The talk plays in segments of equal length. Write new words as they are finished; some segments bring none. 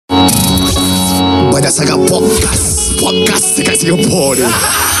sangat podcast dekat Singapura ni.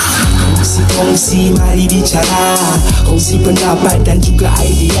 Kongsi, mari bicara. Kongsi pendapat dan juga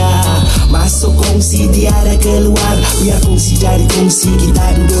idea. Masuk kongsi, tiada keluar. Biar kongsi dari kongsi,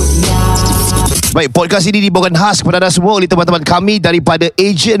 kita duduk diam. Baik, podcast ini dibawakan khas kepada anda semua oleh teman-teman kami daripada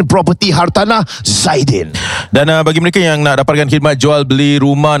ejen properti hartanah ZaiDean. Dan bagi mereka yang nak dapatkan khidmat jual, beli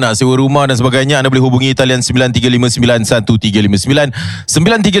rumah, nak sewa rumah dan sebagainya, anda boleh hubungi talian 93591359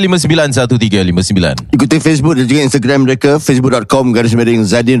 93591359. Ikuti Facebook dan juga Instagram mereka,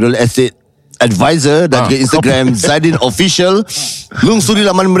 facebook.com/ZaiDean Real Estate Advisor dan juga Instagram ZaiDean Official. Lungsuri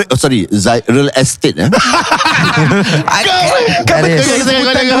laman mereka. Real Estate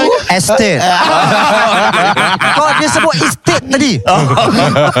Estate. Kau dia sebut Eastate tadi.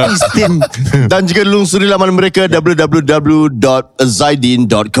 Eastate. Dan juga lungsuri laman mereka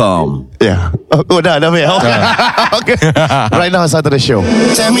www.ZaiDean.com. Ya. Oh dah ya. Okay. Right now start the show.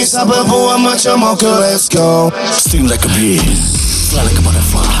 Tell me something buat macam okay, let's go. Sting like a bee, fly like a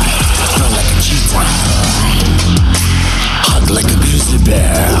butterfly, run like a cheetah, hug like a grizzly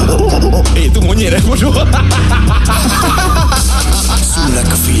bear. Itu monyet bodoh. Swim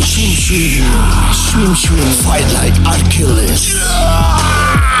like a fish, swim, fight like Achilles.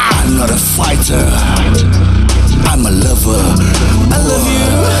 I'm not a fighter, I'm a lover. I love you.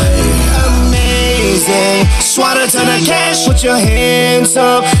 Amazing. Swatter to the cash, put your hands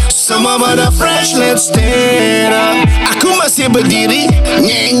up. Some of the fresh, let's stand up. Aku masih berdiri.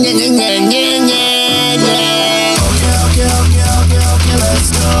 Okay, let's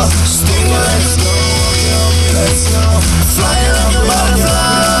go. Sting like a let's go. Fly like a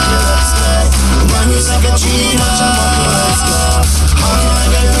butterfly, let's go. Run like a cheetah, let's go. Hug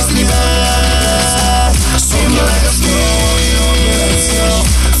like a grizzly bear. Swim like a fish, let's go.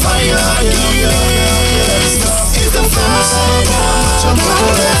 Fire like a let's go. It's the first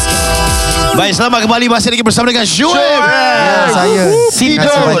let's go. Baik, selamat kembali masih lagi bersama dengan Shuib. Saya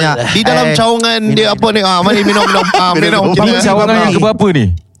Tidur di dalam cawangan dia apa ni? Mari minum. Cawangan yang keberapa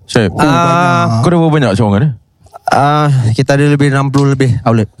ni? Syed, kau dah berapa banyak cawangan ni? Kita ada lebih 60 lebih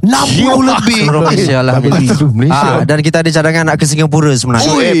outlet. 60 lebih. Seluruh Malaysia lah. Dan kita ada cadangan nak ke Singapura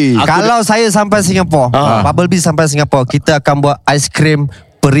sebenarnya. Kalau saya sampai Singapura, Bubblebee sampai Singapura, kita akan buat aiskrim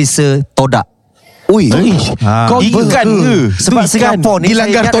perisa todak. Ui. Kau ikan ke? Sebab Singapura ni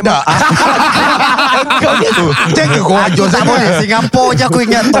dilanggar todak. Kau ni tu. Jangan kau ajar tak boleh. Singapura je aku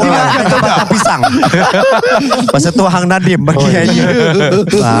ingat todak dan batang pisang. Pasal tu Hang Nadim bagi saya.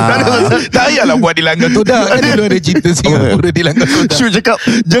 Tak payahlah buat dilanggar todak. Kan dulu ada cerita Singapura dilanggar todak. Syuk cakap,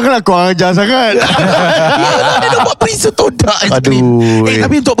 janganlah kau ajar sangat. Dia dah buat perisa todak. Aduh.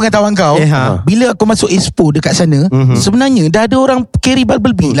 Tapi untuk pengetahuan kau, bila aku masuk Expo dekat sana, sebenarnya dah ada orang carry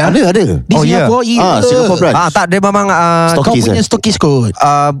Bubblebee lah. Ada. Di Singapura. Singapore brand. Tak, dia memang kau punya stokis kot.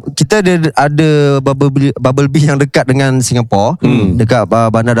 kita ada Bubblebee yang dekat dengan Singapura. Dekat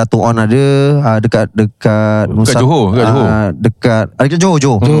Bandar Dato' On ada, dekat Johor. dekat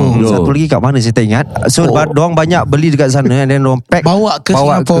Johor. Satu lagi kat mana saya tak ingat. So diorang banyak beli dekat sana, and then diorang pack Bawa ke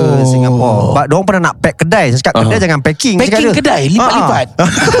Singapura. Diorang pernah nak pack kedai. Saya cakap kedai jangan packing. Packing kedai lipat-lipat.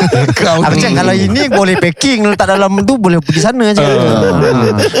 Aku cakap kalau ini boleh packing, letak dalam tu boleh pergi sana je.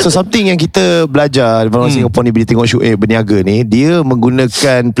 So something yang kita belajar orang Singapura ni bila tengok Shuib berniaga ni, dia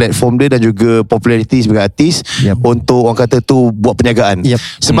menggunakan platform dia dan juga populariti sebagai artis untuk orang kata tu buat perniagaan.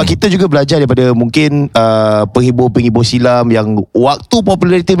 Sebab kita juga belajar daripada mungkin penghibur-penghibur silam yang waktu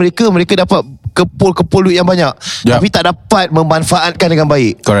populariti mereka dapat kepul duit yang banyak, tapi tak dapat memanfaatkan dengan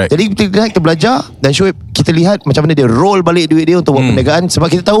baik. Correct. Jadi kita belajar dan Shuib kita lihat macam mana dia roll balik duit dia untuk buat perniagaan. Sebab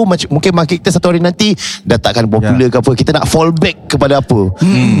kita tahu mungkin market kita satu hari nanti dah takkan popular ke apa, kita nak fall back kepada apa.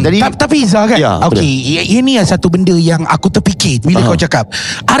 Jadi tapi Izzah kan, ini satu benda yang aku terfikir bila kau cakap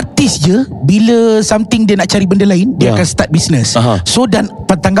artis je, bila something dia nak cari benda lain, dia akan start business. So dan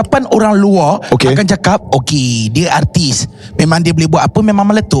tanggapan orang luar akan cakap dia artis, memang dia boleh buat apa, memang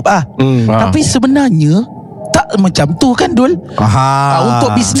meletup tapi sebenarnya tak macam tu kan Dul.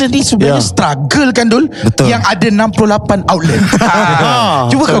 Untuk bisnes ni sebenarnya struggle kan Dul. Betul. Yang ada 68 outlet.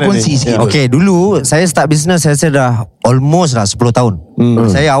 Cuba kau kongsi sikit. Okay, dulu saya start bisnes, saya dah almost dah 10 tahun.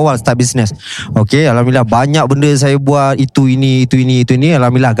 Saya awal start bisnes. Okay, alhamdulillah banyak benda saya buat, itu ini.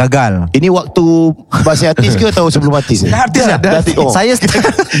 Alhamdulillah gagal. ini waktu masih artis ke atau sebelum artis? Artis lah. Saya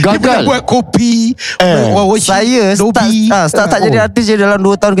gagal. Buat kopi. Saya start jadi artis je dalam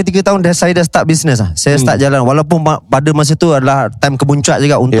 2 tahun ke 3 tahun dah, saya dah start bisnes lah. Saya start jalan. Walaupun pada masa tu adalah time kemuncak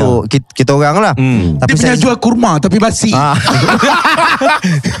juga untuk kita orang lah. Tapi dia saya jual kurma tapi basi.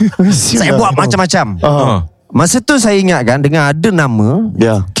 Saya buat macam-macam. Masa tu saya ingat kan, dengan ada nama,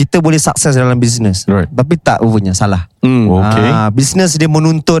 kita boleh sukses dalam bisnes. Tapi tak rupanya, salah. Bisnes dia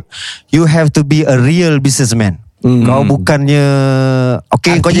menuntut you have to be a real businessman. Kau bukannya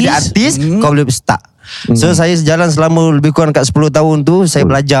kau jadi artis, kau boleh start. So saya jalan selama lebih kurang kat 10 tahun tu, saya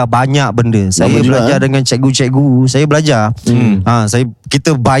belajar banyak benda. Saya belajar dengan cikgu-cikgu, saya belajar.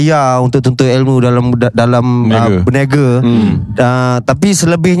 Kita bayar untuk tuntut ilmu dalam berniaga. Tapi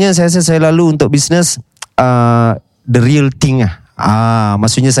selebihnya saya rasa saya lalu untuk bisnes the real thing lah.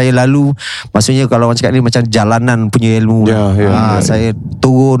 Maksudnya saya lalu, maksudnya kalau orang cakap ni macam jalanan punya ilmu. Saya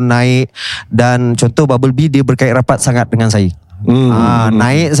turun naik, dan contoh Bubblebee dia berkait rapat sangat dengan saya.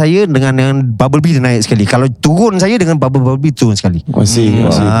 Naik saya dengan Bubblebee dia naik sekali. Kalau turun saya dengan Bubblebee turun sekali. Masih.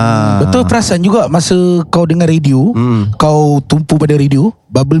 Betul perasan juga masa kau dengar radio, kau tumpu pada radio,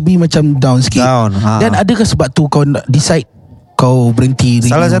 Bubblebee macam down sikit. Dan adakah sebab tu kau decide kau berhenti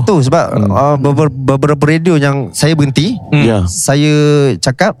radio? Salah satu sebab beberapa radio yang saya berhenti, saya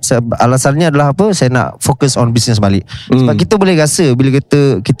cakap alasannya adalah apa? Saya nak fokus on business balik. Sebab kita boleh rasa bila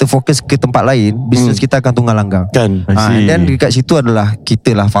kita fokus ke tempat lain, business kita akan tunggal langgang. Dan dekat situ adalah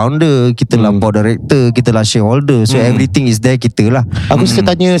kita lah founder, kita lah board director, kita lah shareholder. So everything is there, kita lah. Aku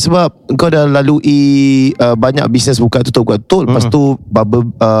suka tanya sebab kau dah lalui banyak business buka tutup. Lepas tu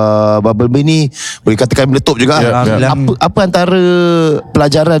Bubblebee ni boleh katakan meletup juga. Apa antara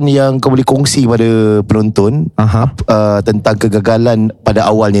pelajaran yang kau boleh kongsi pada penonton tentang kegagalan pada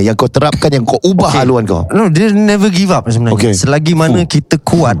awalnya yang kau terapkan, yang kau ubah haluan kau? No, dia never give up sebenarnya. Selagi mana kita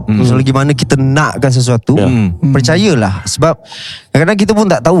kuat, selagi mana kita nakkan sesuatu, percayalah. Sebab kadang-kadang kita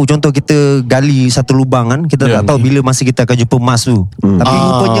pun tak tahu. Contoh kita gali satu lubang kan, kita tak tahu bila masa kita akan jumpa emas tu. Tapi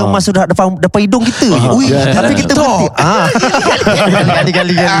rupanya emas tu dah depan hidung kita. Tapi kita berhenti.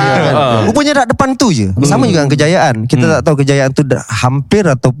 Kali-kali. Rupanya dah depan tu je. Sama juga dengan kejayaan. Kita tak tahu kejayaan tu hampir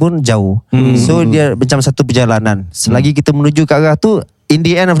ataupun jauh. So dia macam satu perjalanan. Selagi kita menuju ke arah tu, in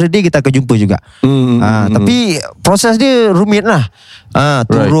the end of the day kita akan jumpa juga. Tapi proses dia rumit lah.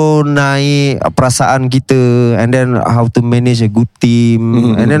 Turun naik perasaan kita, and then how to manage a good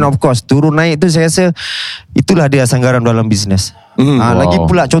team, and then of course turun naik tu saya rasa itulah dia sanggaran dalam bisnes. Lagi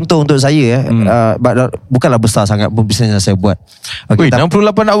pula contoh untuk saya bukanlah besar sangat pun bisnes yang saya buat. 68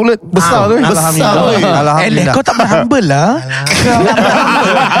 outlet besar tu. Alhamdulillah. Kau tak humble lah.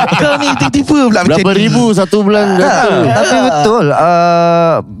 Kau ni tiba-tiba pula macam ni. Berapa ribu satu bulan? Tapi betul,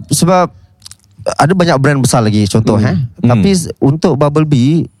 sebab ada banyak brand besar lagi contoh. Tapi untuk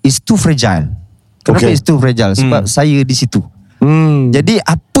Bubblebee is too fragile. Kenapa is too fragile? Sebab saya di situ. Jadi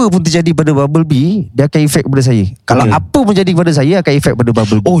apa pun terjadi pada Bubblebee, dia akan efek pada saya. Kalau apa pun jadi pada saya, akan efek pada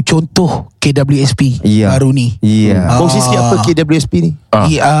Bubblebee. Contoh KWSP baru ni. Kongsi sikit apa KWSP ni?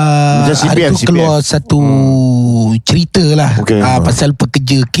 Hari tu keluar satu cerita lah pasal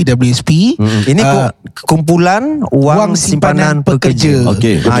pekerja KWSP. Ini kumpulan wang simpanan pekerja.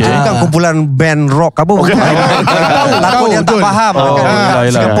 Jadi bukan kumpulan band rock apa. Takut yang tak faham.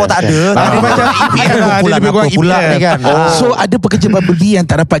 Singapura tak ada. Kumpulan ni kan. So ada pekerja Bubblebee yang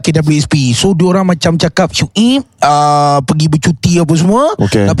tak dapat KWSP. So diorang macam cakap Shuib pergi bercuti apa semua,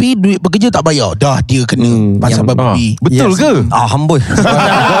 tapi duit pekerja tak bayar. Dah dia kena pasal Bubblebee. Betul ke? Hamboi.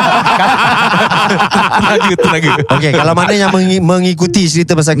 Tenaga. Kalau mana yang mengikuti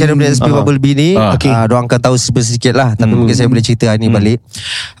cerita pasal KWSP Bubblebee ni, diorang akan tahu sedikit lah. Tapi mungkin saya boleh cerita hari ni balik.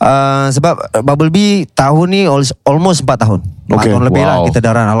 Sebab Bubblebee tahun ni almost 4 tahun. 4 tahun lebih lah kita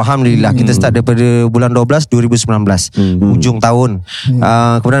dah run. Alhamdulillah. Kita start daripada bulan 12 2019, ujung tahun.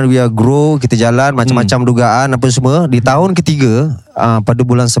 Kemudian we grow, kita jalan macam-macam dugaan apa semua. Di tahun ketiga, pada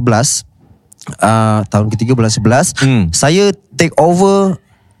bulan 11, saya take over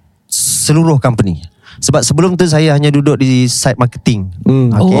seluruh company. Sebab sebelum tu saya hanya duduk di side marketing.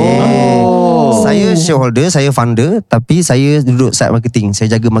 Saya shareholder, saya founder, tapi saya duduk side marketing.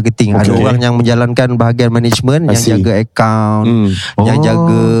 Saya jaga marketing. Ada orang yang menjalankan bahagian management, yang jaga account, yang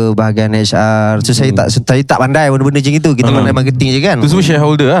jaga bahagian HR. So saya tak pandai benda-benda macam itu. Kita pandai marketing je kan. Tu semua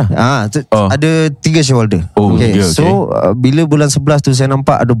shareholder lah. Ada 3 shareholder. So bila bulan 11 tu saya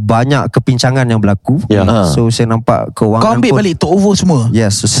nampak ada banyak kepincangan yang berlaku. So saya nampak kewangan. Kau ambil balik, take over semua.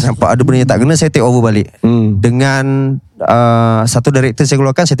 Yes. So saya nampak ada benda yang tak kena, saya take over balik. Dengan satu director saya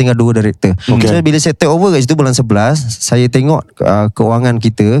keluarkan, saya tinggal 2 director. So bila saya take over kat situ bulan 11, saya tengok keuangan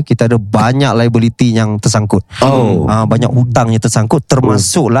kita ada banyak liability yang tersangkut. Banyak hutang yang tersangkut,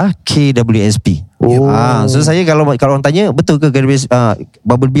 termasuklah KWSP. So saya kalau orang tanya, betul ke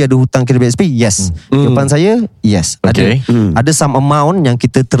Bubblebee ada hutang KWSP? Yes. Jawapan saya yes. Ada some amount yang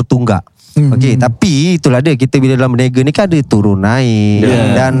kita tertunggak. Okey, tapi itulah dia, kita bila dalam berniaga ni kan ada turun naik,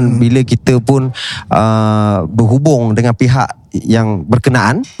 dan bila kita pun berhubung dengan pihak yang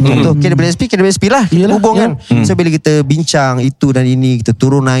berkenaan, contoh KWSP lah, hubung kan. So bila kita bincang itu dan ini, kita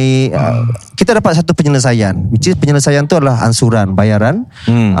turun naik, kita dapat satu penyelesaian, which is penyelesaian tu adalah ansuran bayaran,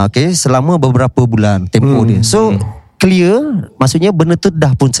 okey, selama beberapa bulan tempoh dia. So clear, maksudnya benda tu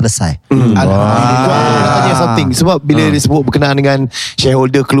dah pun selesai. Alhamdulillah. Tanya something, sebab bila dia sebut berkenaan dengan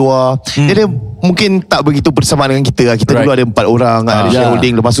shareholder keluar, dia mungkin tak begitu bersamaan dengan kita. Kita dulu ada 4 orang, ada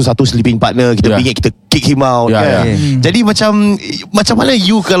shareholding, lepas tu satu sleeping partner, kita bingit, kita kick him out kan. Jadi macam mana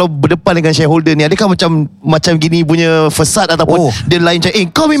you kalau berdepan dengan shareholder ni, adakah macam gini punya fasad, ataupun dia lain macam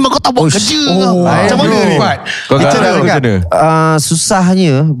kau memang kau tak buat kerja macam mana ni? Kau kan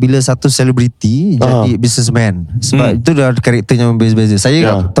susahnya bila satu selebriti jadi businessman, sebab itu dah karakternya berbeza-beza.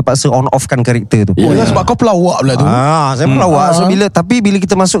 Saya terpaksa on off kan karakter tu. Sebab kau pelawak pula tu. Saya pelawak. So bila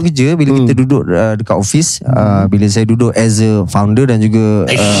kita masuk kerja, bila kita duduk dekat office, bila saya duduk as a founder dan juga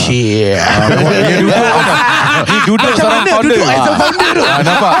duduk seorang founder. Duduk as a founder tu.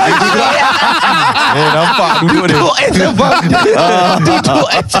 Nampak? Nampak duduk dia. Duduk as a founder. Duduk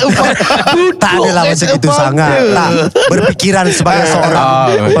as a founder. tak adalah macam itu sangat. Tak berfikiran sebagai seorang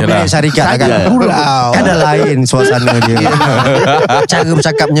pemilik syarikat kan. Ada lain suasana dia. Cara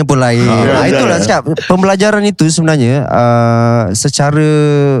bercakapnya pun lain. Itulah cakap, pembelajaran itu sebenarnya secara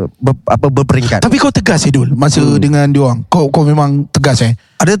berperingkat. Tapi kau tegas Dul masa dengan diorang. Kau memang tegas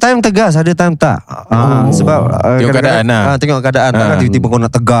Ada time tegas, ada time tak. Sebab tengok keadaan lah. Tengok keadaan. Takkan tiba-tiba kau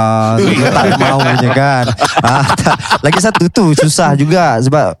nak tegas, tak mau je kan. Lagi satu tu susah juga,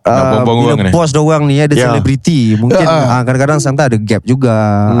 sebab bila bos diorang ni ada selebriti, mungkin kadang-kadang sometimes ada gap juga.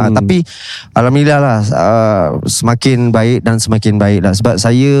 Tapi alhamdulillah lah, semakin baik dan semakin baik lah. Sebab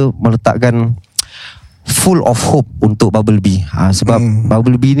saya meletakkan full of hope untuk Bubblebee. Sebab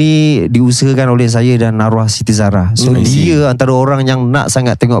Bubblebee ni diusahakan oleh saya dan arwah Siti Zara. So dia antara orang yang nak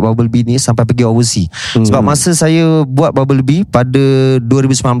sangat tengok Bubblebee ni sampai pergi overseas. Sebab masa saya buat Bubblebee pada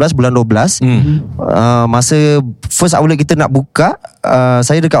 2019 bulan 12, masa first outlet kita nak buka,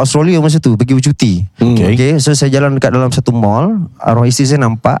 saya dekat Australia masa tu pergi bercuti. Okay. So saya jalan dekat dalam satu mall, arwah isteri saya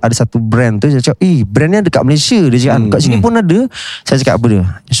nampak ada satu brand tu. Saya cakap, brand ni dekat Malaysia. Dia cakap, kat sini pun ada. Saya cakap, apa dia?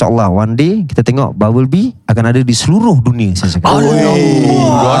 InsyaAllah one day kita tengok Bubblebee akan ada di seluruh dunia. Saya cakap,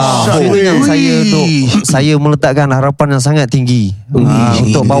 itu yang saya meletakkan harapan yang sangat tinggi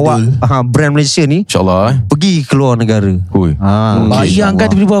untuk bawa brand Malaysia ni InsyaAllah pergi keluar negara. Bayangkan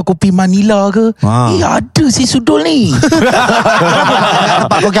tiba-tiba kopi Manila ke, ada si Sudul ni.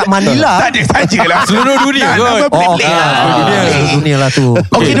 Nampak kau kat Manila. Tak ada, sajalah. Seluruh dunia kot. Seluruh dunia lah tu.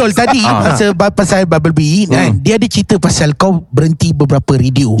 Okay Dul, tadi pasal Bubblebee kan, dia ada cerita pasal kau berhenti beberapa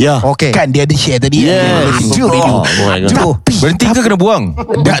radio. Kan dia ada share tadi. Radio. Berhenti ke kena buang?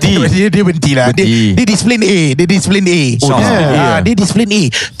 Dia berhenti lah. Dia disiplin A. Dia disiplin A. Dia disiplin A.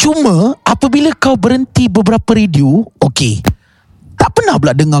 Cuma apabila kau berhenti beberapa radio, tak pernah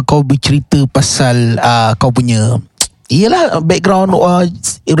pula dengar kau bercerita pasal kau punya background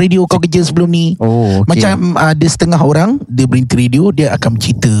radio kau kerja sebelum ni. Macam ada setengah orang dia berhenti radio, dia akan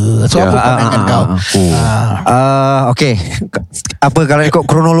bercerita. So apa pandangan kau? Okay, apa kalau ikut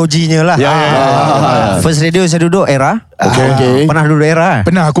kronologinya lah. First radio saya duduk era. Pernah duduk era?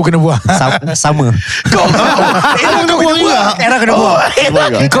 Pernah, aku kena buang. Sama. Kau era kau kena buang. Era kena buang.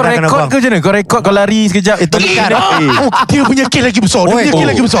 Kau rekod ke macam mana? Kau rekod, kau lari sekejap. Itu dia punya kes lagi besar. Dia punya kes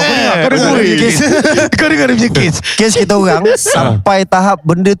lagi besar. Kau dengar dia punya kes. Kes kita orang sampai tahap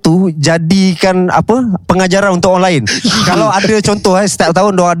benda tu jadikan pengajaran untuk orang lain. Kalau ada contoh setiap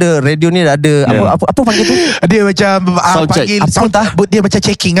tahun dia ada radio ni ada apa panggil tu? Dia macam panggil sound, dia macam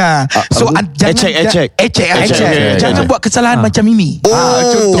checking So jangan buat kesalahan macam ini.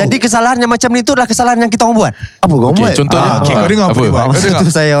 Jadi kesalahan yang macam ni tu adalah kesalahan yang kita orang buat. Apa kau buat? Contohnya kau dengar apa dia buat? Masa tu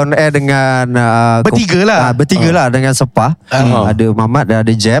saya on air dengan Bertiga lah dengan Sepah. Ada Mamat dan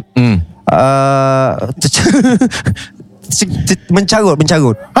ada Jeb.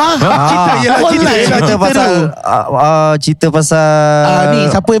 Mencarut. Cerita pasal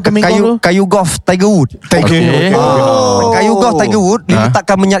ni siapa yang pemain gol? Kayu golf Tiger Wood. Kayu golf Tiger Wood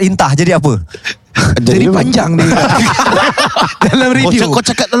diletakkan minyak lintah jadi apa? Jadi panjang dia. Dalam radio. Kau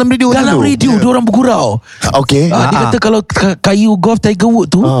cakap dalam radio. Dalam radio diorang bergurau. Dia kata kalau kayu golf Tiger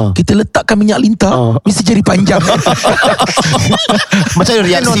Wood tu kita letakkan minyak lintah mesti jadi panjang. Macam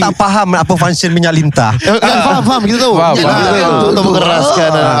reaksi. Kita tak faham apa function minyak lintah. Faham kita tahu. Untuk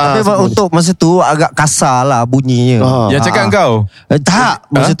mengeraskan. Tapi untuk masa tu agak kasar lah bunyinya. Yang cakap kau? Tak.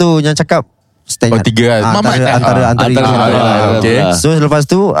 Masa tu yang cakap tiga antara okay. So lepas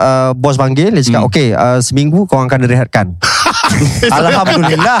tu bos panggil, dia cakap seminggu kau akan direhatkan.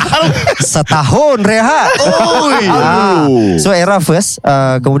 Alhamdulillah. Setahun rehat. So era first,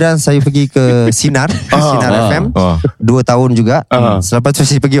 kemudian saya pergi ke Sinar FM 2 tahun juga. Selepas tu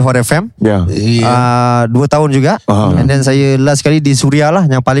saya pergi Hot FM 2 tahun juga. And then saya last kali di Suria lah,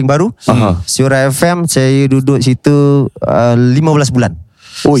 yang paling baru. Suria FM saya duduk situ 15 bulan.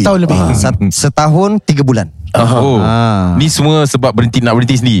 Setahun lebih. Setahun 3 bulan. Ni semua sebab nak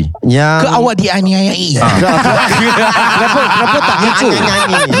berhenti sendiri. Yang Ke awak dianiayai? Kenapa tak kecoh?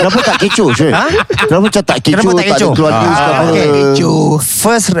 Kenapa tak kecoh? Kenapa tak kecoh? Kenapa tak kecoh? Tak ada keluar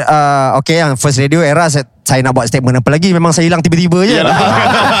First yang first radio era saya nak buat statement apa lagi, memang saya hilang tiba-tiba je.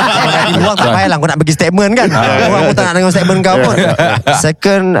 Orang tak payahlah kau nak bagi statement kan. Orang pun tak nak dengar statement kau pun.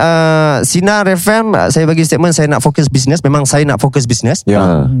 Second, Sinar FM saya bagi statement saya nak fokus bisnes. Memang saya nak fokus bisnes.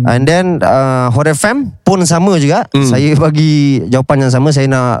 And then Hot FM pun sama juga. Saya bagi jawapan yang sama,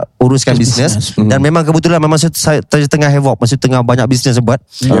 saya nak uruskan bisnes. Dan memang kebetulan memang saya tengah havoc, masa tengah banyak bisnes buat.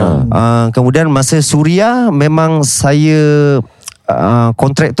 Kemudian masa Suria memang saya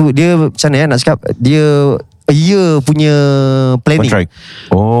kontrak tu dia macam mana nak cakap, dia a year punya planning. Contract.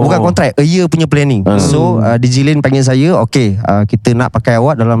 Bukan kontrak, a year punya planning. So DJ Lin panggil saya, okay, kita nak pakai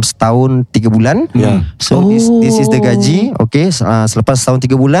awak dalam setahun 3 bulan. So this is the gaji. Okay, selepas setahun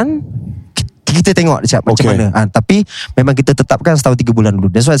 3 bulan kita tengok macam mana. Tapi memang kita tetapkan setahun 3 bulan dulu.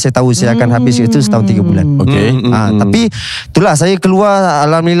 That's why saya tahu saya akan habis itu setahun 3 bulan. Tapi itulah saya keluar,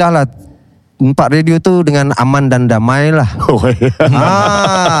 alhamdulillah lah, 4 radio tu dengan aman dan damai lah.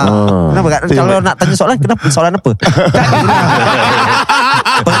 Kenapa? Kalau nak tanya soalan, kenapa? Soalan apa?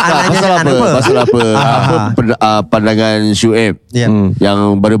 Pasal apa? Pandangan Shuib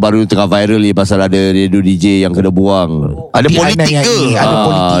yang baru-baru tengah viral ni pasal ada radio DJ yang kena buang. Ada politik ke? Ada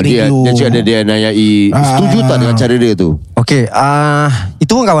politik radio. Dia cakap dia nayai. Setuju tak dengan cara dia tu? Okay, itu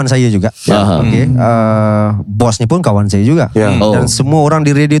pun kawan saya juga. Okay, bos ni pun kawan saya juga. Dan semua orang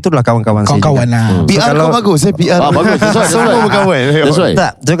di radio tu adalah kawan-kawan saya juga. PR kau bagus. PR bagus. semua berkawan.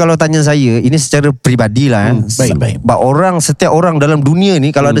 Tak, so kalau tanya saya, ini secara peribadi lah. Baik. Setiap orang dalam dunia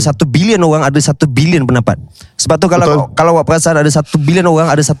ni, kalau ada 1 bilion orang, ada 1 bilion pendapat. Sebab tu kalau awak perasan, ada 1 bilion orang,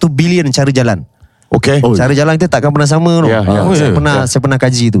 ada 1 bilion cara jalan. Okay. Cara jalan kita takkan pernah sama. Saya pernah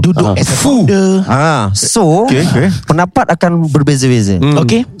kaji tu. Duduk as a founder. So pendapat akan berbeza-beza.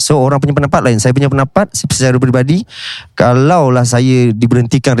 Okay. So orang punya pendapat lain, saya punya pendapat secara peribadi, kalaulah saya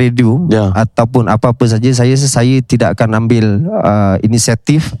diberhentikan radio ataupun apa-apa saja, saya tidak akan ambil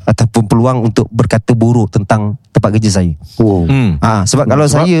inisiatif ataupun peluang untuk berkata buruk tentang tempat kerja saya. Sebab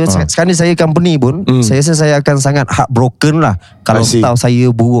kalau sekarang ni saya company pun, saya rasa saya akan sangat heartbroken lah kalau tahu saya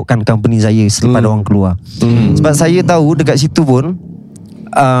burukkan company saya selepas orang keluar. Sebab saya tahu dekat situ pun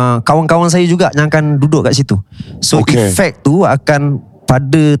kawan-kawan saya juga yang akan duduk kat situ. So efek tu akan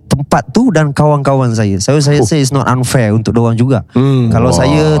pada tempat tu dan kawan-kawan saya. Saya say it's not unfair untuk diorang juga. Kalau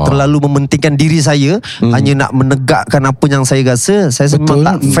saya terlalu mementingkan diri saya, hanya nak menegakkan apa yang saya rasa, saya memang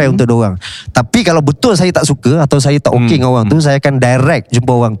tak fair untuk diorang. Tapi kalau betul saya tak suka atau saya tak okey dengan orang tu, saya akan direct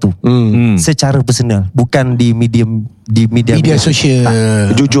jumpa orang tu secara personal, bukan di media sosial.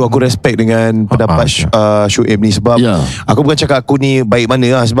 Jujur aku respect dengan pendapat Shuib ni. Sebab aku bukan cakap aku ni baik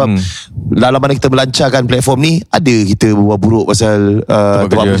mana lah. Sebab dalam mana kita melancarkan platform ni, ada kita buat buruk pasal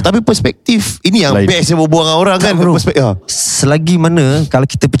tapi perspektif ini yang best yang berbual dengan orang kan. Selagi mana kalau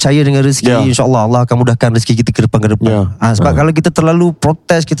kita percaya dengan rezeki, insyaAllah Allah akan mudahkan rezeki kita ke depan. Sebab kalau kita terlalu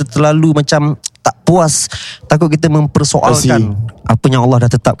protes, kita terlalu macam tak puas, takut kita mempersoalkan apa yang Allah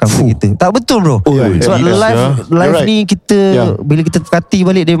dah tetapkan untuk kita. Tak betul bro. Sebab live ni kita bila kita perhati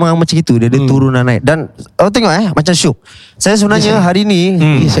balik, dia memang macam itu. Dia turun dan naik. Dan awak tengok macam Syuk, saya sebenarnya hari ni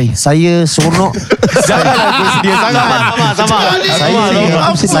saya seronok.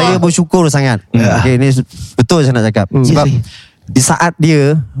 Saya bersyukur sangat. Okay, ni betul saya nak cakap. Sebab di saat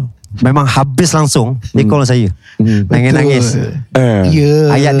dia memang habis langsung, dia call saya nangis-nangis.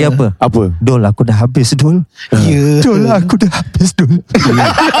 Ayat dia apa? Dol, aku dah habis Dol. Dol, aku dah habis Dol.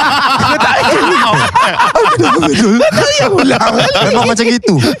 Aku tak Dol. Memang macam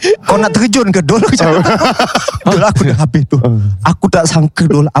gitu. Kau nak terjun ke Dol? Dol, aku dah habis Dol. Aku tak sangka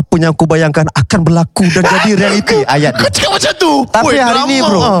Dol, apa yang aku bayangkan akan berlaku dan jadi realiti. Ayat dia. Kau cakap macam tu. Tapi hari ni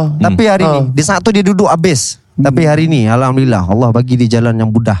bro, tapi hari ni di saat tu dia duduk habis. Tapi hari ni alhamdulillah Allah bagi dia jalan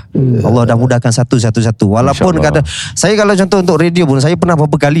yang mudah. Allah dah mudahkan satu. Walaupun kata saya, kalau contoh untuk radio pun, saya pernah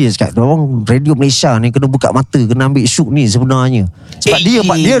beberapa kali cakap, orang radio Malaysia ni kena buka mata, kena ambil Syuk ni sebenarnya. Sebab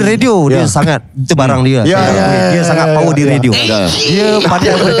dia radio, dia sangat, itu barang dia. Dia sangat power di radio. Dia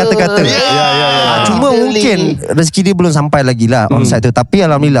pandai berkata-kata. Cuma mungkin rezeki dia belum sampai lagi lah on site tu. Tapi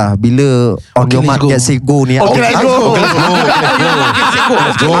alhamdulillah bila on your mark get set go ni, let's go.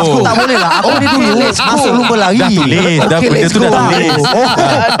 aku tak boleh lah. Aku ni dulu masuk lumba hari. Dah tulis. Dah benda tu dah tulis.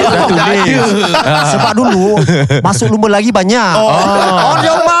 Dah tulis. Sebab dulu masuk lumba lagi banyak. On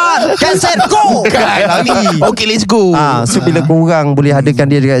your mark, get set, go. Lari. Okay, let's go. So bila korang boleh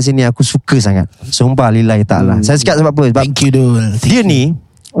hadirkan dia dekat sini, aku suka sangat. Sumpah lillahi ta'ala. Saya cakap sebab apa? Sebab Thank you, Dul. dia ni,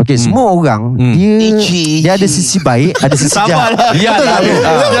 okay, semua orang dia ada sisi baik, ada sisi jahat.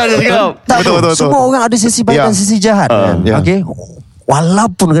 Betul. Semua orang ada sisi baik dan sisi jahat. Okay.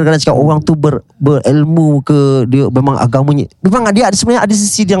 Walaupun kadang-kadang cakap orang tu berilmu ke, dia memang agamanya, memang dia sebenarnya ada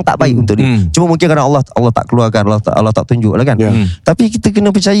sisi yang tak baik untuk dia. Cuma mungkin kadang Allah tak keluarkan, Allah tak tunjuk lah kan. Tapi kita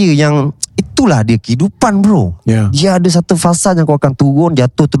kena percaya yang itulah dia kehidupan, bro. Dia ada satu fasa yang kau akan turun,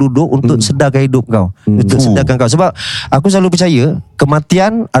 jatuh, terduduk untuk sedarkan hidup kau, untuk sedarkan kau. Sebab aku selalu percaya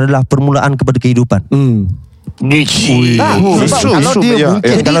kematian adalah permulaan kepada kehidupan. Kalau dia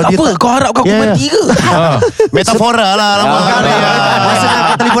mungkin kalau dia apa kau harapkan aku mati ke? Metafora lah lama. Masa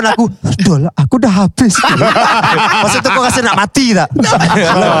nak telefon aku, Dol, aku dah habis. Masa tu kau rasa nak mati tak?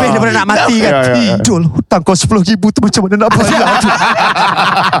 Lebih daripada nak mati kan. Dol, hutang kau 10,000 tu macam mana nak bayar?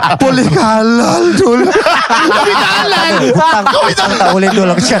 Boleh halal, Dol. Tapi tak halal. Hutang tak boleh, Dol.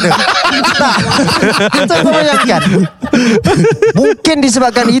 Aku cakap tak. Kau bayangkan, mungkin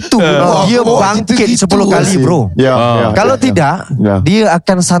disebabkan itu dia bangkit 10 kali, bro. Kalau tidak, dia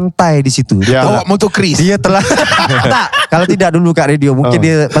akan santai di situ. Bawa motor Chris. Dia telah tak. Kalau tidak dulu kat radio, mungkin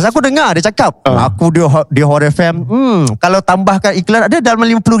dia, pasal aku dengar dia cakap, aku dia Hot FM. Kalau tambahkan iklan ada dalam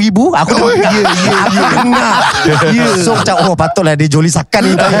 50,000, aku dengar. So macam patutlah dia joli sakan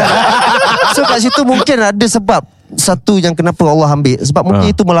ni. So kat situ mungkin ada sebab satu yang kenapa Allah ambil, sebab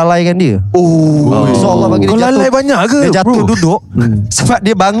mungkin itu melalaikan dia. So Allah bagi dia jatuh. Lalai banyak ke? Dia jatuh duduk sebab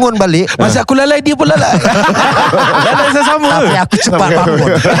dia bangun balik. Masa aku lalai, dia pun lalai. Lalai sama. Tapi aku cepat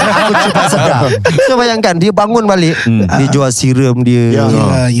bangun. Aku cepat sedar. So bayangkan, dia bangun balik, dia jual serum dia,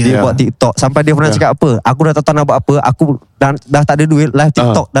 dia buat TikTok. Sampai dia pernah cakap apa, aku dah tak tahu nak buat apa, aku dah tak ada duit, live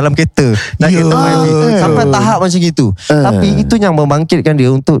TikTok dalam kereta. Sampai tahap macam gitu. Tapi itu yang membangkitkan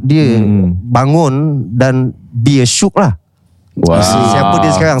dia untuk dia bangun dan be a shook lah. Siapa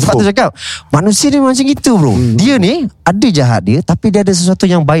dia sekarang. Sebab tu cakap, manusia ni macam gitu, bro. Dia ni ada jahat dia, tapi dia ada sesuatu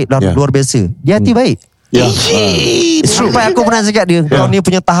yang baik luar biasa. Dia hati baik. Sampai aku pernah cakap dia, kau ni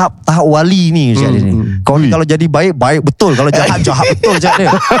punya tahap wali ni, cakap dia ni. Kau ni kalau jadi baik betul, kalau jahat betul, cakap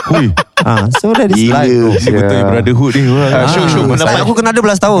dia. So dah dislike. Betul brotherhood ni. Syuk. Aku kena ada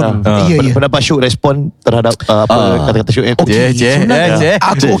belas tahun. Pendapat Syuk respon terhadap apa kata-kata Shuib.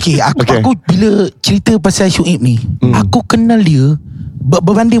 Aku bila cerita pasal Shuib ni, aku kenal dia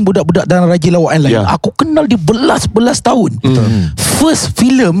berbanding budak-budak dalam Raja Lawakan lain. Aku kenal dia belas tahun. First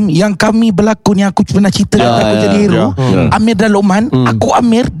film yang kami berlakon, yang aku pernah cerita aku jadi hero, Amir dan Lokman. Aku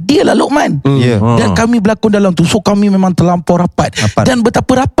Amir, dia lah Lokman. Dan kami berlakon dalam tu. So kami memang terlampau rapat. Dan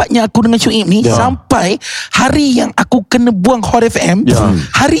betapa rapatnya aku dengan Shuib ni, sampai hari yang aku kena buang Hot FM,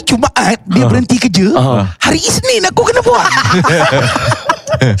 hari Jumaat dia berhenti kerja, hari Isnin aku kena buang.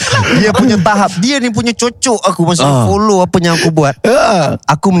 Dia punya tahap, dia ni punya cocok aku. Maksudnya follow apa yang aku buat.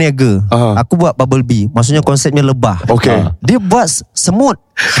 Aku meniaga, aku buat Bubblebee. Maksudnya konsepnya lebah. Dia buat semut.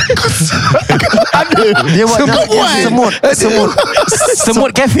 Dia buat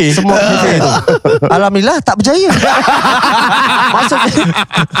semut kafe tu. Alhamdulillah tak berjaya. Maksudnya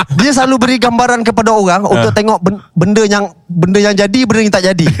dia selalu beri gambaran kepada orang untuk tengok benda yang jadi, benda yang tak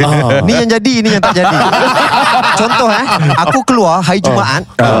jadi. Ni yang jadi, ni yang tak jadi. Contoh aku keluar hari Jumaat,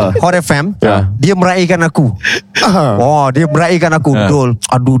 Hot FM, dia meraihkan aku. Dia meraihkan aku. Dul,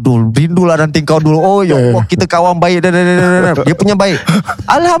 aduh Dul, rindulah nanti kau Dul. Oh ya Allah, kita kawan baik. Dia punya baik,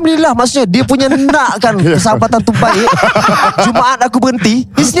 alhamdulillah. Maksudnya dia punya nakkan persahabatan tu baik. Jumaat aku berhenti,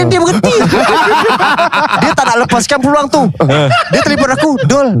 Isnin dia berhenti. Dia tak nak lepaskan peluang tu. Dia telefon aku,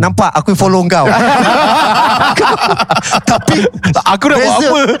 Dul, nampak aku follow kau. Tapi aku dah buat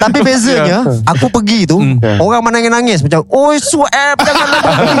apa? Tapi bezanya, aku pergi tu, orang menangis-nangis macam, oi Shuib, janganlah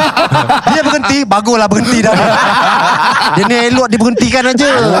berhenti. Dia berhenti, baguslah berhenti dah. Dia ni elok diberhentikan aja.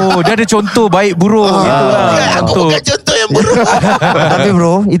 Dia ada contoh baik buruk gitulah. Aku bukan contoh yang buruk. Tapi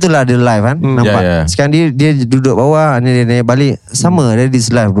bro, itulah dia live kan. Nampak. Sekarang dia duduk bawah, ni dia naik balik. Sama, dia di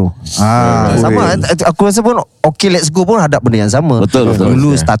live bro. Sama. Aku rasa pun okay, let's go pun hadap benda yang sama. Betul.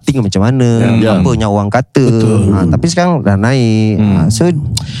 Dulu starting macam mana, apa yang orang kata. Tapi sekarang dah naik. So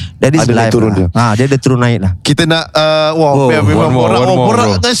dari live turun dia. Dia ada turun naik lah. Kita nak memang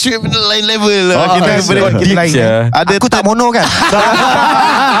borak dan Shuib lain level lah. Kita boleh lain. Aku tak mono kan.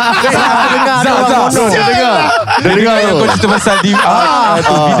 Dia dengar kau cerita pasal di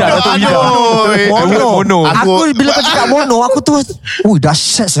Vida, Datuk Vida. Mono. Aku bila kau cakap mono, aku tu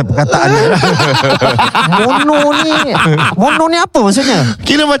dahsyat saya perkataan ni. Mono ni apa maksudnya?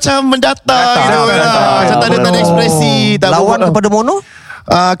 Kira macam mendatar gitu lah. Macam tak ada ekspresi. Lawan kepada mono?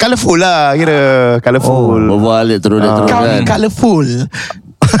 Colourful lah kira. Colourful. Berbalik terus Kau ni colourful.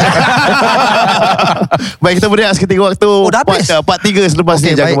 Baik, kita berehat seketika waktu. Dah habis? Part 3 selepas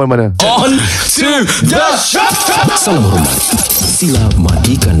ni. Jangan ke mana-mana. On to the shop. Salam hormat. Sila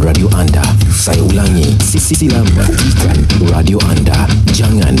matikan radio anda. Saya ulangi, sila matikan radio anda.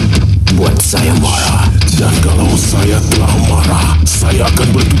 Jangan buat saya marah. Dan kalau saya telah marah, saya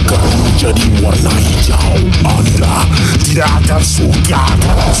akan bertukar menjadi warna hijau. Anda tidak akan suka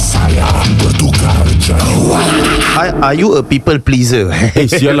kalau saya bertukar jadi warna. Are you a people pleaser?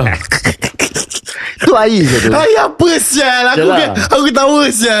 Sialah. Tu air je tu. Hai, apa sial? Aku tahu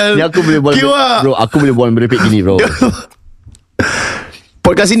sial. Ni aku boleh buat bro, aku boleh buat merepek gini bro.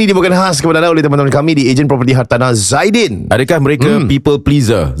 Podcast ini dibawakan khas kepada anda oleh teman-teman kami di ejen properti hartanah ZaiDean. Adakah mereka people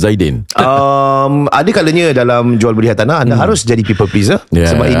pleaser, ZaiDean? Ada kalanya dalam jual beli hartanah anda harus jadi people pleaser.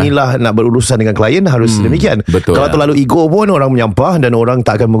 Sebab inilah nak berurusan dengan klien harus demikian. Betul. Kalau terlalu ego pun orang menyampah dan orang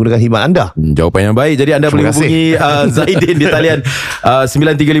tak akan menggunakan khidmat anda. Jawapan yang baik. Jadi anda boleh hubungi ZaiDean di talian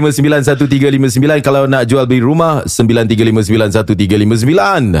 93591359. Kalau nak jual beli rumah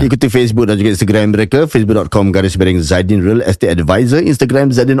 93591359. Ikuti Facebook dan juga Instagram mereka, facebook.com/ZaiDean Real Estate Advisor, Instagram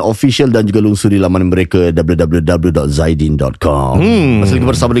ZaiDean Official, dan juga lungsuri laman mereka www.zaidean.com. Masa lagi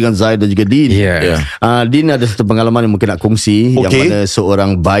bersama dengan Zaid dan juga Dean. Dean ada satu pengalaman yang mungkin nak kongsi, yang mana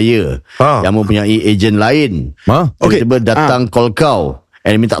seorang buyer yang mempunyai ejen lain tiba-tiba datang call kau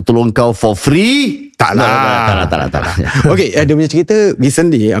and minta tolong kau for free. Tak lah. Okay, dia punya cerita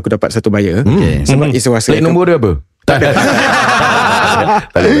recently aku dapat satu buyer. Sebab it's was plate nombor dia apa? Tak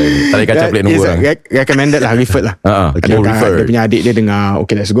ada kacau plate nombor orang. Recommended lah, referred lah. Dia punya adik dia dengar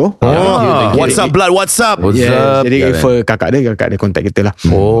okay let's go. WhatsApp blood, WhatsApp. Jadi refer kakak dia contact kita lah.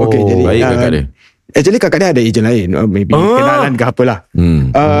 Okay, jadi baik kakak dia. Actually kakak dia ada ejen lain, maybe kenalan ke apalah.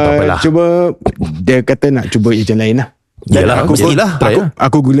 Cuba dia kata nak cuba ejen lain lah. Yalah,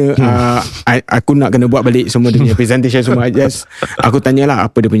 aku guna aku nak kena buat balik semua dia punya presentation semua. Aku tanyalah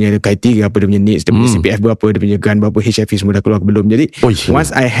apa dia punya kriteria, apa dia punya needs, dia punya CPF berapa, dia punya grant berapa, HFE semua dah keluar belum. Jadi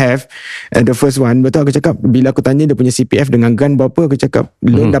once I have the first one, betul aku cakap, bila aku tanya dia punya CPF dengan grant berapa, aku cakap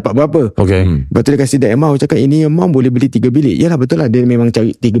loan dapat berapa. Lepas tu dia kasih that amount. Aku cakap ini amount boleh beli 3 bilik. Yalah betul lah, dia memang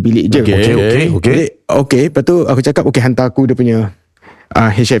cari 3 bilik je. Okay. Lepas tu aku cakap okay, hantar aku dia punya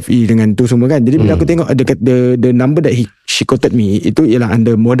HFE dengan tu semua kan. Jadi bila aku tengok the number that she quoted me, itu ialah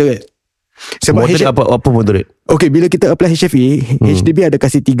under moderate. Sebab moderate apa moderate? Okay, bila kita apply HFE, HDB ada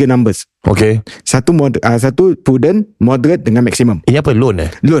kasih 3 numbers. Satu prudent, moderate dengan maximum. Ini apa, loan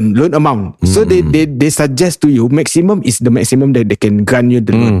Loan amount. So they suggest to you maximum is the maximum that they can grant you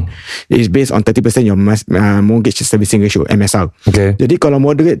the loan. It is based on 30% your mortgage servicing ratio, MSR. Jadi kalau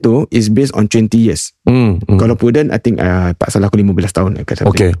moderate tu is based on 20 years. Kalau prudent I think tak salah aku 15 tahun.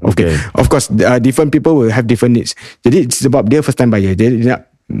 Of course different people will have different needs. Jadi sebab dia first time buyer, dia nak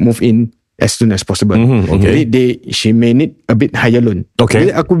move in as soon as possible. Jadi she may need a bit higher loan.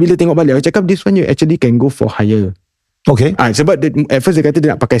 Jadi aku bila tengok balik, aku cakap this one you actually can go for higher. Sebab at first dia kata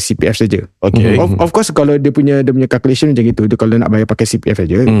dia nak pakai CPF saja. Of course kalau dia punya calculation macam itu, dia kalau nak bayar pakai CPF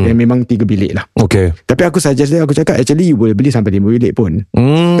saja, dia memang 3 bilik lah. Tapi aku suggest dia, aku cakap actually you boleh beli sampai 5 bilik pun.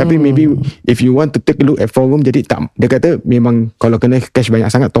 Tapi maybe if you want to take a look at 4 room, jadi tak, dia kata memang kalau kena cash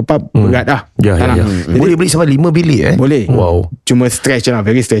banyak sangat top up berat lah. Jadi, boleh beli sampai 5 bilik Boleh. Cuma stretch lah,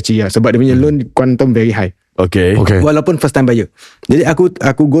 very stretchy lah. Sebab dia punya loan quantum very high. Walaupun first time buyer. Jadi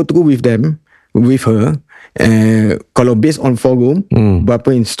aku go through with her. Kalau based on 4 room,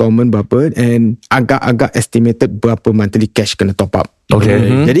 berapa installment berapa, and agak-agak estimated berapa monthly cash kena top up.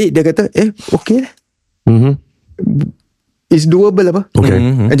 Jadi dia kata okay lah. It's doable apa.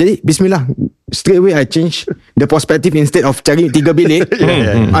 Jadi bismillah, straight away I change the perspective. Instead of cari 3 bilik,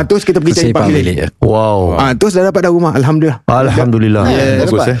 terus kita pergi cari 4 bilik. Terus dah dapat dah rumah, Alhamdulillah.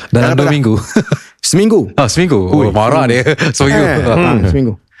 Bagus dalam 2 minggu. Seminggu. Marah dia.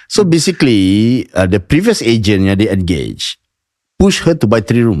 Seminggu. So basically the previous agent yang dia engage push her to buy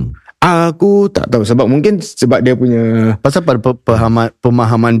 3 room. Aku tak tahu sebab mungkin sebab dia punya pasal pada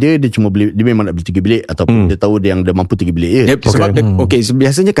pemahaman dia cuma beli, dia memang nak beli 3 bilik ataupun dia tahu dia yang dia mampu 3 bilik je. Sebab so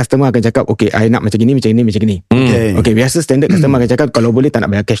biasanya customer akan cakap okay, I nak macam ni. Okay, biasa standard customer akan cakap kalau boleh tak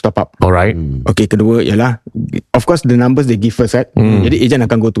nak bayar cash top up. Okay, kedua ialah of course the numbers they give first right. Jadi agent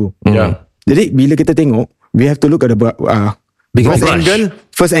akan go to. Jadi bila kita tengok, we have to look at the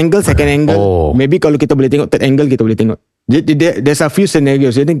first angle, second angle. Maybe kalau kita boleh tengok third angle, kita boleh tengok. There's a few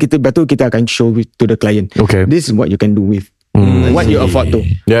scenarios. Jadi kita akan show to the client. Okay. This is what you can do with what you afford to.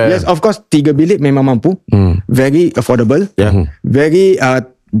 Yes, of course 3 bilik memang mampu. Very affordable.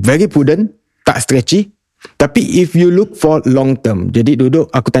 Very prudent. Tak stretchy. Tapi if you look for long term, jadi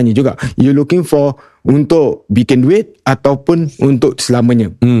duduk aku tanya juga, you looking for untuk bikin duit ataupun untuk selamanya?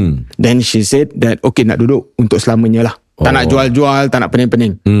 Then she said that okay, nak duduk untuk selamanya lah. Tak nak jual-jual, tak nak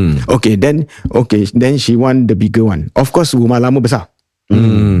pening-pening. Okay, then she want the bigger one. Of course rumah lama besar.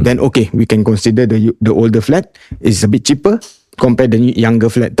 Then okay, we can consider the older flat is a bit cheaper compare the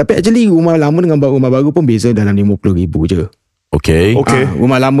younger flat. Tapi actually rumah lama dengan rumah baru pun beza dalam 50,000 je. Okay.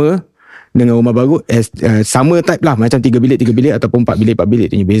 Rumah lama dengan rumah baru sama type lah, macam 3 bilik ataupun 4 bilik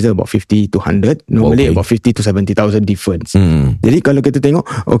dia beza about 50 to 100, normally about 50 to 70,000 difference. Jadi kalau kita tengok,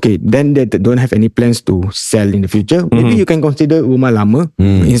 okay, then they don't have any plans to sell in the future, maybe you can consider rumah lama,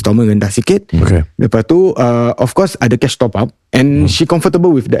 installment rendah sikit. Lepas tu of course ada cash top up, and she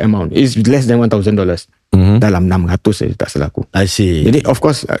comfortable with the amount, is less than $1,000, dalam 600 saja tak salah aku. I see. Jadi of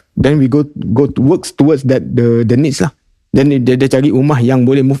course then we go works towards that the needs lah. Dan dia cari rumah yang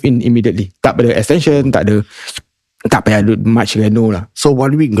boleh move in immediately. Tak pada extension, tak payah ada much reno lah. So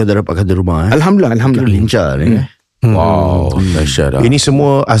 1 week kau dah dapatkan rumah Alhamdulillah. Lincah ni. Wow, dahsyat dah. Ini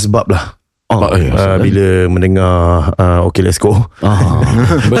semua asbab lah. Bila mendengar okay, let's go.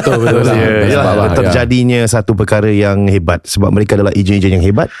 Betul. Terjadinya satu perkara yang hebat, sebab mereka adalah ejen-ejen yang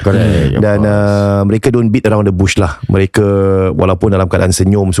hebat. Dan mereka don't beat around the bush lah. Mereka walaupun dalam keadaan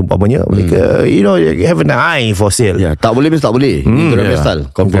senyum seumpamanya, mereka have an eye for sale. Tak boleh tak boleh. Itu dah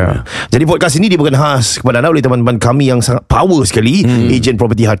style. Jadi podcast ini dibawakan khas kepada anda oleh teman-teman kami yang sangat power sekali, ejen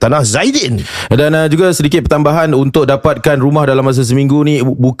property hartanah ZaiDean. Dan juga sedikit pertambahan, untuk dapatkan rumah dalam masa seminggu ni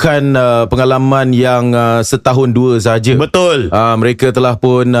bukan pengalaman yang setahun dua saja. Betul. Mereka telah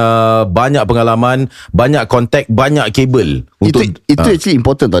pun banyak pengalaman, banyak kontak, banyak kabel. Itu actually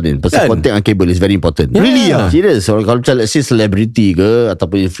important tau, Din. Pasal kontak dan kabel is very important. Really lah. Serius. Kalau macam let's say celebrity ke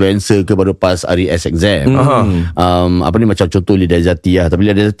ataupun influencer ke baru pas RES exam, macam contoh Lidah Zati lah. Tapi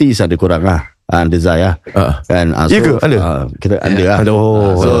Lidah Zati ada kurang lah. Anda Zai lah kan. Ya ke? Ada? Kita ada lah.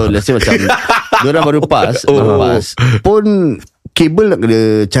 So let's say macam diorang baru pas pun kabel nak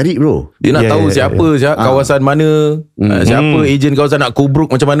kena cari bro. Dia nak tahu siapa kawasan mana, siapa ejen kawasan nak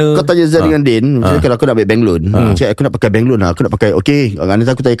kubruk macam mana. Kau tanya Zai dengan Din, kalau aku nak ambil bank loan, aku nak pakai bank loan, aku nak pakai nanti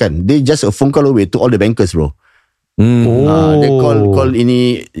aku tanyakan, dia just a phone call away to all the bankers bro. Dia call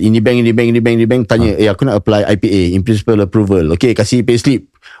ini bank tanya, aku nak apply IPA, in principle approval. Okay, kasih payslip.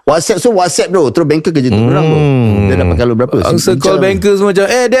 WhatsApp bro. Terus banker kerja tu orang bro. Dia dapat kalau berapa? Angsa call banker semua macam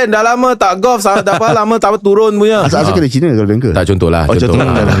Dan dah lama tak golf, tak apa lama tak turun punya. Asal kena Cina kalau banker? Tak, contohlah.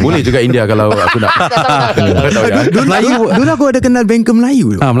 Boleh juga India kalau aku nak. Dulu aku ada kenal banker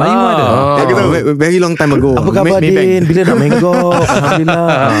Melayu. Melayu ada. Very long time ago. Apa khabar Din? Bila nak main golf?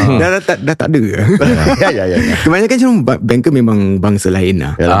 Alhamdulillah. Dah tak ada. Ya. Kebanyakan cuma banker memang bangsa lain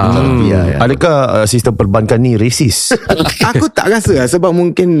lah. Adakah sistem perbankan ni racist? Aku tak rasa lah, sebab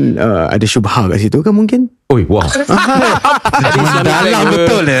mungkin ada syubhah kat situ kan mungkin. Wah. Dalam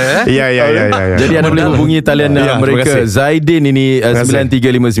betul ya. Jadi anda boleh hubungi talian mereka ZaiDean ini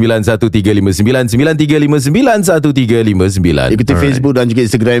 93591359, 93591359. Ikuti Facebook dan juga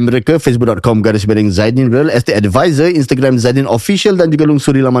Instagram mereka, facebook.com/ZaiDean Real Estate Advisor, Instagram ZaiDean Official, dan juga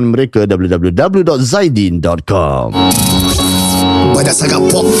lungsuri laman mereka www.ZaiDean.com. Banyak sangat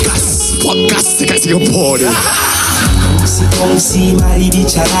podcast dekat Singapura ni. Kongsi, mari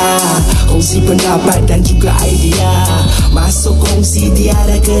bicara. Kongsi pendapat dan juga idea. Masuk kongsi,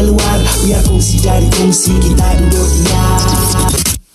 tiada keluar. Biar kongsi dari kongsi, kita duduk diam.